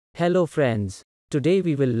Hello friends. Today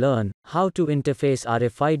we will learn how to interface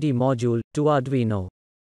RFID module to Arduino.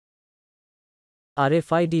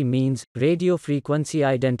 RFID means radio frequency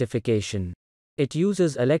identification. It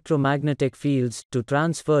uses electromagnetic fields to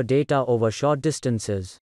transfer data over short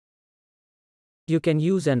distances. You can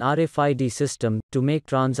use an RFID system to make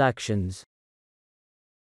transactions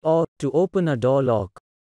or to open a door lock.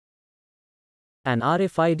 An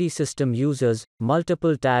RFID system uses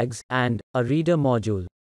multiple tags and a reader module.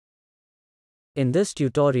 In this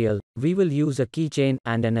tutorial, we will use a keychain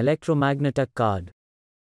and an electromagnetic card.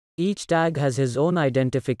 Each tag has his own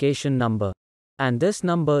identification number, and this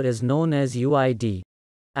number is known as UID.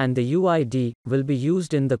 And the UID will be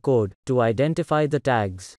used in the code to identify the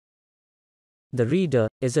tags. The reader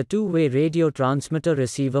is a two-way radio transmitter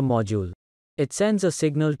receiver module. It sends a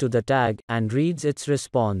signal to the tag and reads its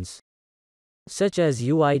response. Such as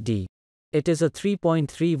UID. It is a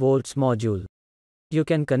 3.3 volts module. You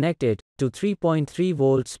can connect it to 3.3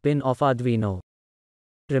 volts pin of Arduino.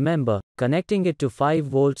 Remember, connecting it to 5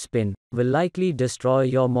 volts pin will likely destroy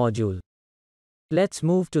your module. Let's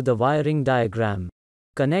move to the wiring diagram.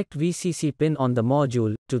 Connect VCC pin on the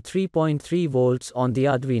module to 3.3 volts on the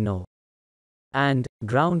Arduino. And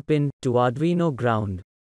ground pin to Arduino ground.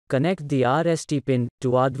 Connect the RST pin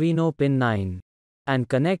to Arduino pin 9. And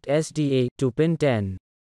connect SDA to pin 10.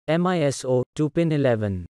 MISO to pin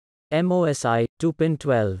 11. MOSI to pin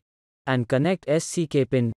 12. And connect SCK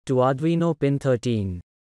pin to Arduino pin 13.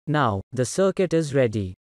 Now, the circuit is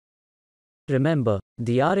ready. Remember,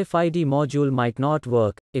 the RFID module might not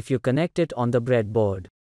work if you connect it on the breadboard.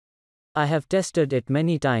 I have tested it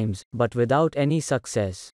many times, but without any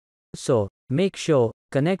success. So, make sure,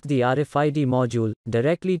 connect the RFID module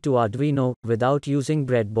directly to Arduino without using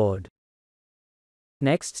breadboard.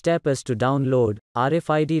 Next step is to download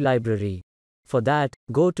RFID library. For that,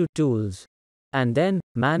 go to Tools. And then,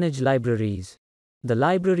 Manage Libraries. The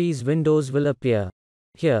libraries windows will appear.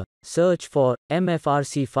 Here, search for RFID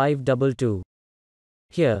RC522.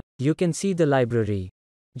 Here, you can see the library.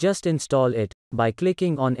 Just install it by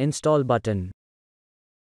clicking on Install button.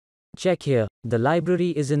 Check here, the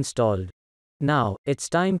library is installed. Now, it's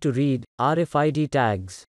time to read RFID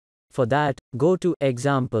tags. For that, go to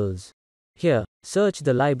Examples. Here, search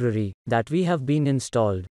the library that we have been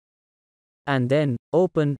installed. And then,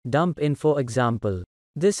 open Dump Info Example.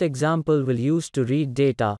 This example will use to read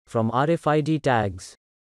data from RFID tags.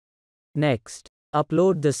 Next,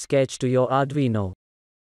 upload this sketch to your Arduino.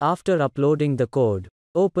 After uploading the code,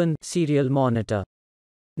 open Serial Monitor.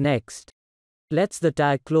 Next, let's the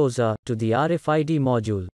tag closer to the RFID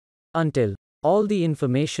module until all the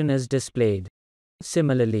information is displayed.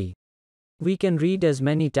 Similarly, we can read as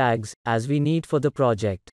many tags as we need for the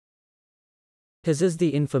project. This is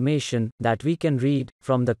the information that we can read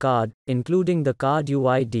from the card, including the card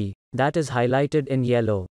UID, that is highlighted in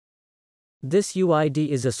yellow. This UID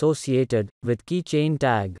is associated with keychain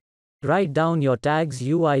tag. Write down your tag's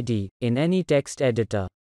UID in any text editor.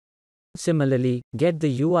 Similarly, get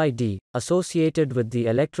the UID associated with the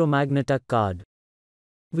electromagnetic card.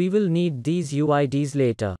 We will need these UIDs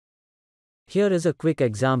later. Here is a quick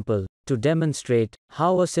example to demonstrate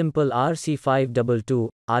how a simple RC522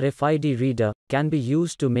 RFID reader can be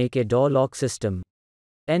used to make a door lock system.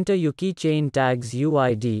 Enter your keychain tag's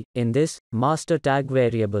UID in this master tag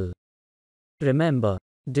variable. Remember,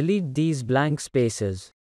 delete these blank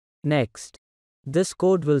spaces. Next, this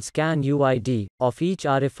code will scan UID of each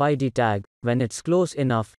RFID tag when it's close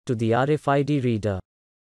enough to the RFID reader.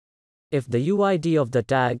 If the UID of the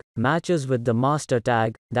tag matches with the master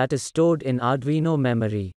tag that is stored in Arduino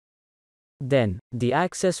memory, then the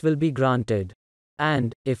access will be granted.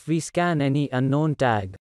 And if we scan any unknown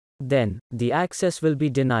tag, then the access will be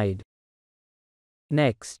denied.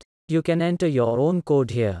 Next, you can enter your own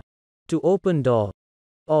code here to open door,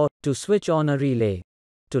 or to switch on a relay,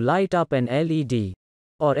 to light up an LED,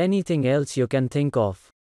 or anything else you can think of.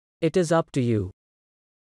 It is up to you.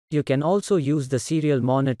 You can also use the serial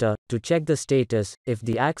monitor to check the status if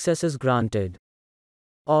the access is granted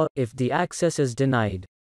or if the access is denied.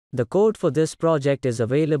 The code for this project is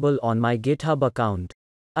available on my GitHub account.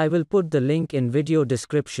 I will put the link in video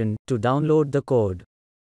description to download the code.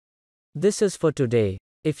 This is for today.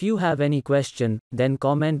 If you have any question, then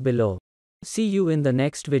comment below. See you in the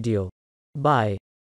next video. Bye.